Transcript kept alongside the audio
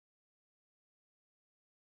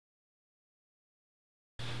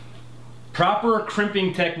Proper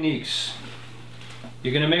crimping techniques.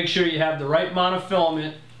 You're going to make sure you have the right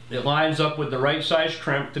monofilament that lines up with the right size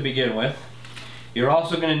crimp to begin with. You're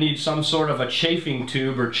also going to need some sort of a chafing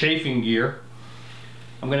tube or chafing gear.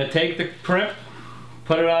 I'm going to take the crimp,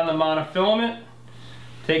 put it on the monofilament,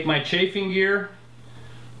 take my chafing gear,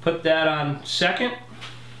 put that on second.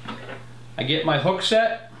 I get my hook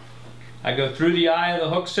set. I go through the eye of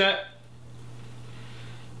the hook set.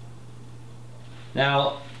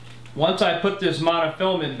 Now, once I put this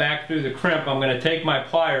monofilament back through the crimp, I'm going to take my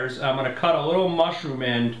pliers, I'm going to cut a little mushroom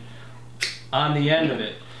end on the end of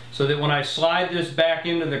it, so that when I slide this back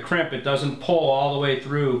into the crimp, it doesn't pull all the way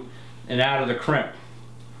through and out of the crimp.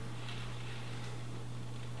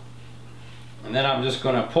 And then I'm just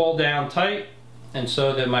going to pull down tight, and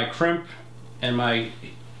so that my crimp and my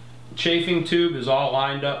chafing tube is all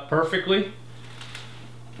lined up perfectly.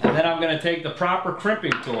 And then I'm going to take the proper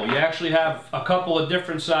crimping tool. You actually have a couple of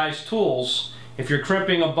different size tools. If you're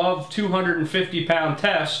crimping above 250 pound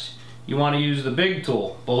test, you want to use the big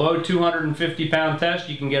tool. Below 250 pound test,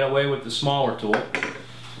 you can get away with the smaller tool.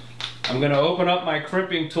 I'm going to open up my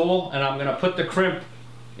crimping tool, and I'm going to put the crimp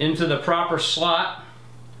into the proper slot,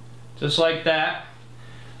 just like that.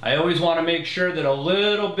 I always want to make sure that a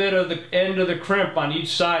little bit of the end of the crimp on each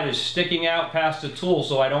side is sticking out past the tool,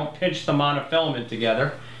 so I don't pinch the monofilament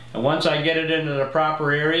together. And once I get it into the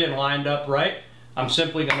proper area and lined up right, I'm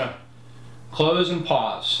simply going to close and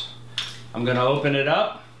pause. I'm going to open it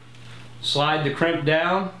up, slide the crimp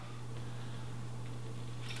down,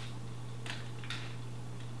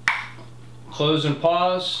 close and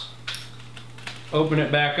pause, open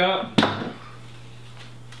it back up,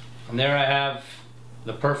 and there I have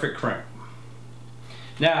the perfect crimp.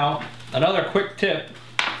 Now, another quick tip: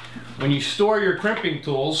 when you store your crimping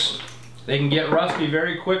tools, they can get rusty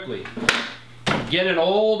very quickly. Get an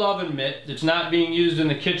old oven mitt that's not being used in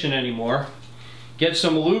the kitchen anymore. Get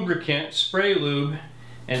some lubricant, spray lube,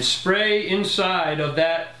 and spray inside of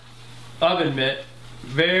that oven mitt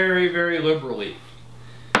very, very liberally.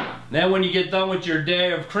 Then when you get done with your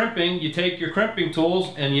day of crimping, you take your crimping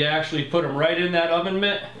tools and you actually put them right in that oven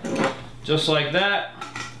mitt, just like that.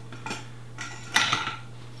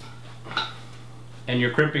 And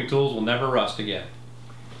your crimping tools will never rust again.